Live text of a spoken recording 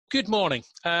Good morning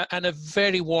and a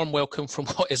very warm welcome from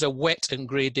what is a wet and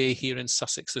grey day here in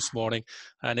Sussex this morning,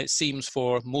 and it seems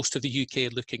for most of the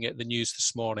UK looking at the news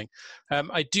this morning.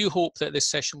 I do hope that this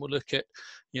session will look at,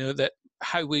 that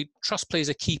how trust plays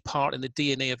a key part in the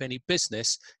DNA of any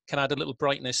business can add a little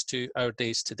brightness to our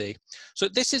days today. So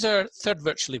this is our third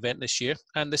virtual event this year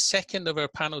and the second of our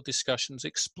panel discussions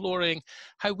exploring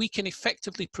how we can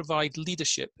effectively provide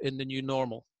leadership in the new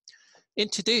normal. In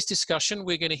today's discussion,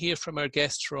 we're going to hear from our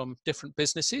guests from different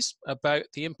businesses about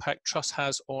the impact trust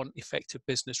has on effective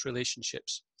business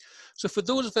relationships. So for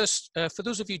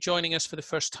those of you joining us for the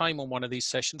first time on one of these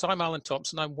sessions, I'm Alan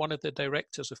Thompson. I'm one of the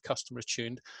directors of Customer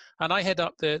Attuned, and I head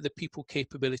up the people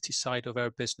capability side of our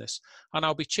business. And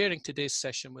I'll be chairing today's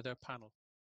session with our panel.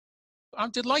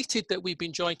 I'm delighted that we've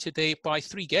been joined today by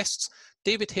three guests: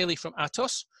 David Haley from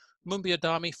Atos, Mumbi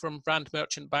Adami from Rand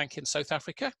Merchant Bank in South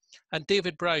Africa, and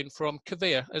David Brown from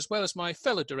Covéa, as well as my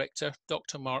fellow director,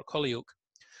 Dr. Mark Hollyoake.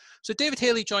 So David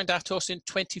Haley joined Atos in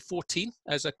 2014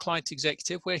 as a client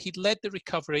executive, where he led the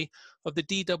recovery of the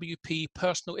DWP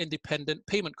Personal Independent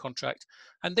Payment Contract,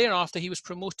 and thereafter he was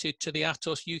promoted to the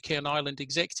Atos UK and Ireland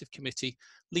Executive Committee,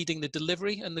 leading the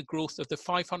delivery and the growth of the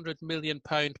 £500 million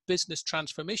Business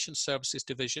Transformation Services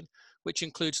division, which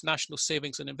includes National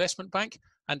Savings and Investment Bank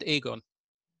and Aegon.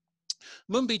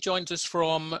 Mumbi joins us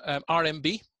from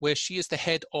RMB, where she is the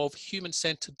head of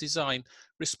human-centered design,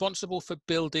 responsible for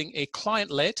building a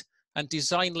client-led and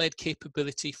design-led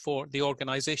capability for the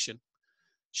organization.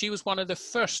 She was one of the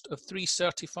first of 3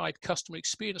 certified customer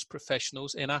experience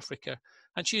professionals in Africa,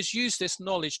 and she has used this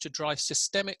knowledge to drive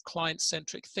systemic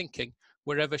client-centric thinking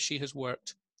wherever she has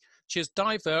worked. She has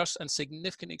diverse and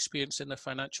significant experience in the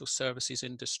financial services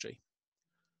industry.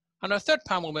 And our third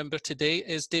panel member today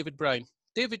is David Brown.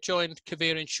 David joined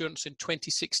Covéa Insurance in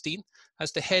 2016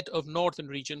 as the head of Northern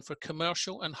Region for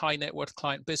commercial and high net worth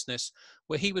client business,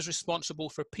 where he was responsible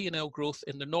for P&L growth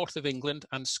in the north of England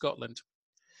and Scotland.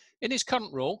 In his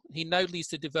current role, he now leads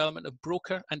the development of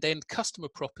broker and end customer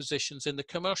propositions in the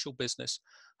commercial business,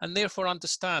 and therefore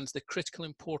understands the critical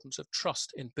importance of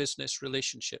trust in business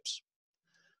relationships.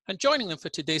 And joining them for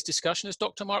today's discussion is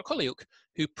Dr. Mark Hollyoake,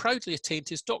 who proudly attained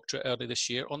his doctorate earlier this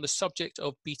year on the subject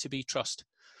of B2B Trust.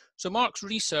 So Mark's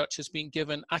research has been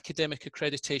given academic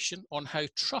accreditation on how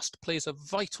trust plays a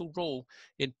vital role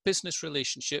in business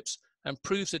relationships and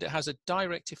proves that it has a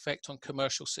direct effect on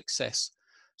commercial success.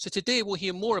 So today we'll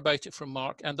hear more about it from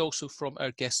Mark and also from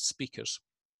our guest speakers.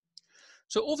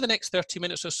 So over the next 30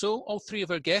 minutes or so, all three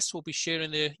of our guests will be sharing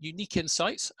their unique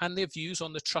insights and their views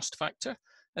on the trust factor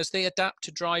as they adapt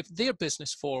to drive their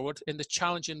business forward in the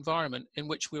challenging environment in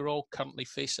which we're all currently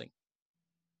facing.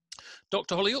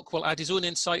 Dr. Hollyoake will add his own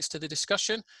insights to the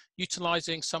discussion,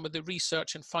 utilising some of the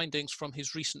research and findings from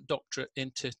his recent doctorate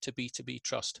into B2B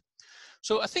Trust.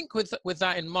 So I think with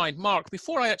that in mind, Mark,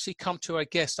 before I actually come to our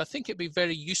guest, I think it'd be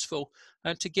very useful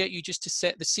to get you just to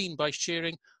set the scene by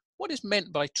sharing what is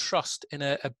meant by trust in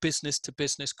a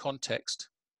business-to-business context.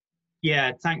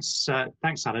 Yeah, thanks,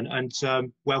 Alan,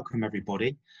 and welcome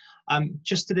everybody.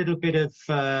 Just a little bit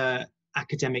of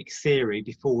academic theory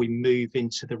before we move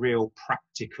into the real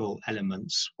practical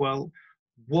elements. Well,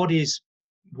 what is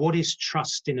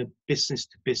trust in a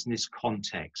business-to-business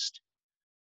context?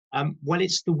 Well,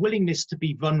 it's the willingness to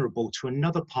be vulnerable to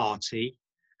another party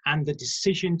and the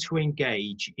decision to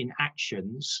engage in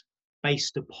actions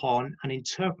based upon an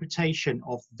interpretation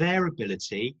of their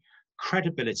ability,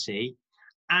 credibility,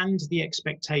 and the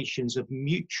expectations of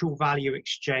mutual value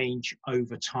exchange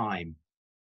over time.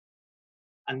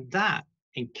 And that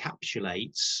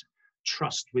encapsulates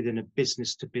trust within a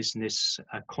business-to-business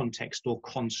context or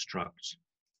construct.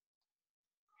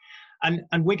 And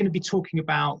we're going to be talking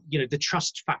about, the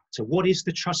trust factor. What is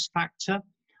the trust factor?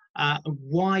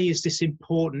 Why is this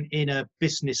important in a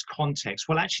business context?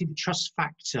 Well, actually, the trust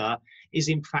factor is,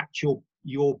 in fact,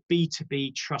 your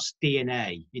B2B trust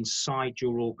DNA inside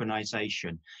your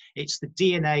organization. It's the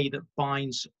DNA that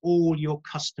binds all your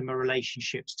customer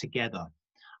relationships together.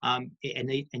 And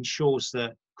it ensures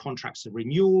that contracts are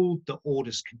renewed, that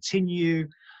orders continue,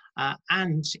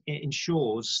 and it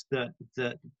ensures that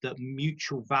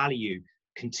mutual value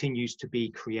continues to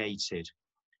be created.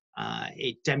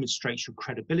 It demonstrates your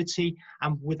credibility,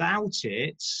 and without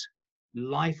it,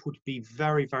 life would be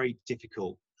very, very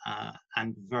difficult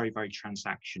and very, very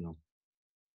transactional.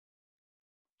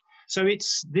 So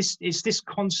it's this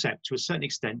concept to a certain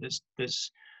extent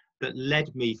that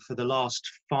led me for the last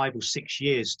 5 or 6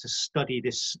 years to study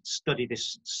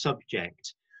this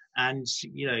subject, and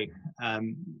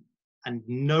and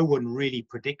no one really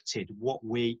predicted what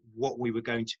we were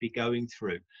going to be going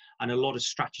through, and a lot of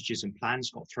strategies and plans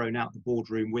got thrown out the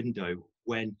boardroom window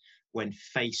when when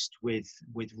faced with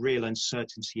real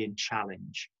uncertainty and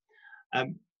challenge.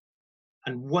 And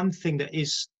one thing that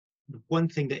is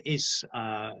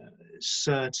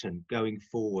certain going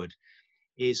forward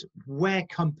is where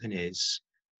companies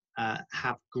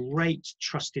have great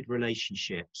trusted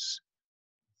relationships,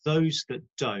 those that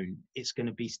don't, they're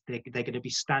going to be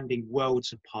standing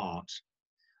worlds apart.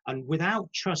 And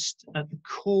without trust at the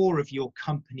core of your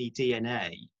company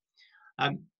DNA,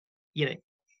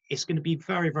 it's going to be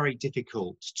very, very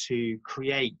difficult to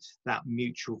create that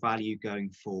mutual value going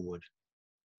forward.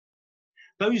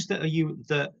 Those of you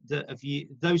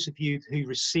who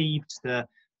received the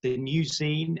new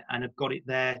zine and have got it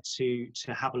there to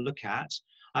have a look at,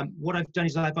 what I've done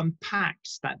is I've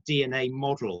unpacked that DNA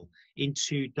model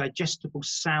into digestible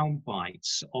sound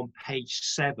bites on page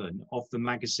 7 of the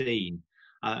magazine.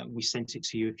 We sent it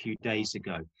to you a few days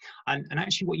ago. And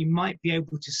actually what you might be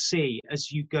able to see as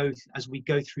we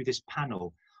go through this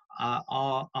panel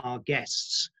are our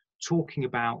guests talking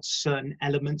about certain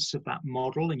elements of that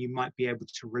model, and you might be able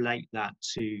to relate that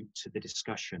to the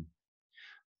discussion.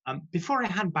 Before I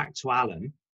hand back to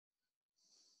Alan,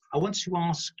 I want to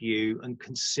ask you and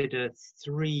consider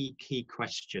 3 key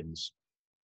questions.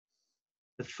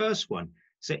 The first one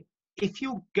is that if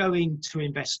you're going to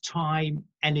invest time,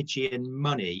 energy, and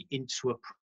money into a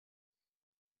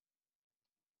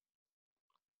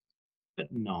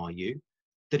product, are you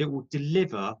that it will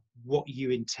deliver what you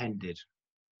intended?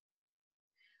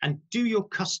 And do your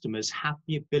customers have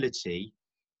the ability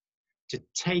to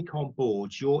take on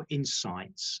board your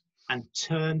insights and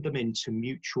turn them into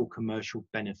mutual commercial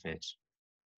benefit?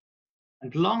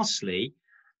 And lastly,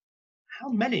 how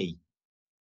many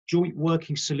joint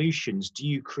working solutions do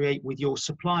you create with your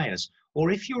suppliers? Or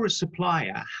if you're a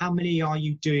supplier, how many are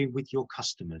you doing with your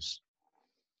customers?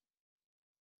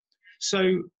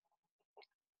 So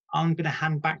I'm going to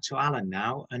hand back to Alan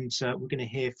now, and we're going to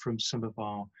hear from some of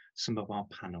our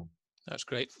panel. That's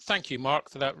great. Thank you, Mark,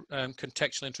 for that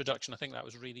contextual introduction. I think that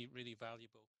was really, really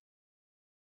valuable.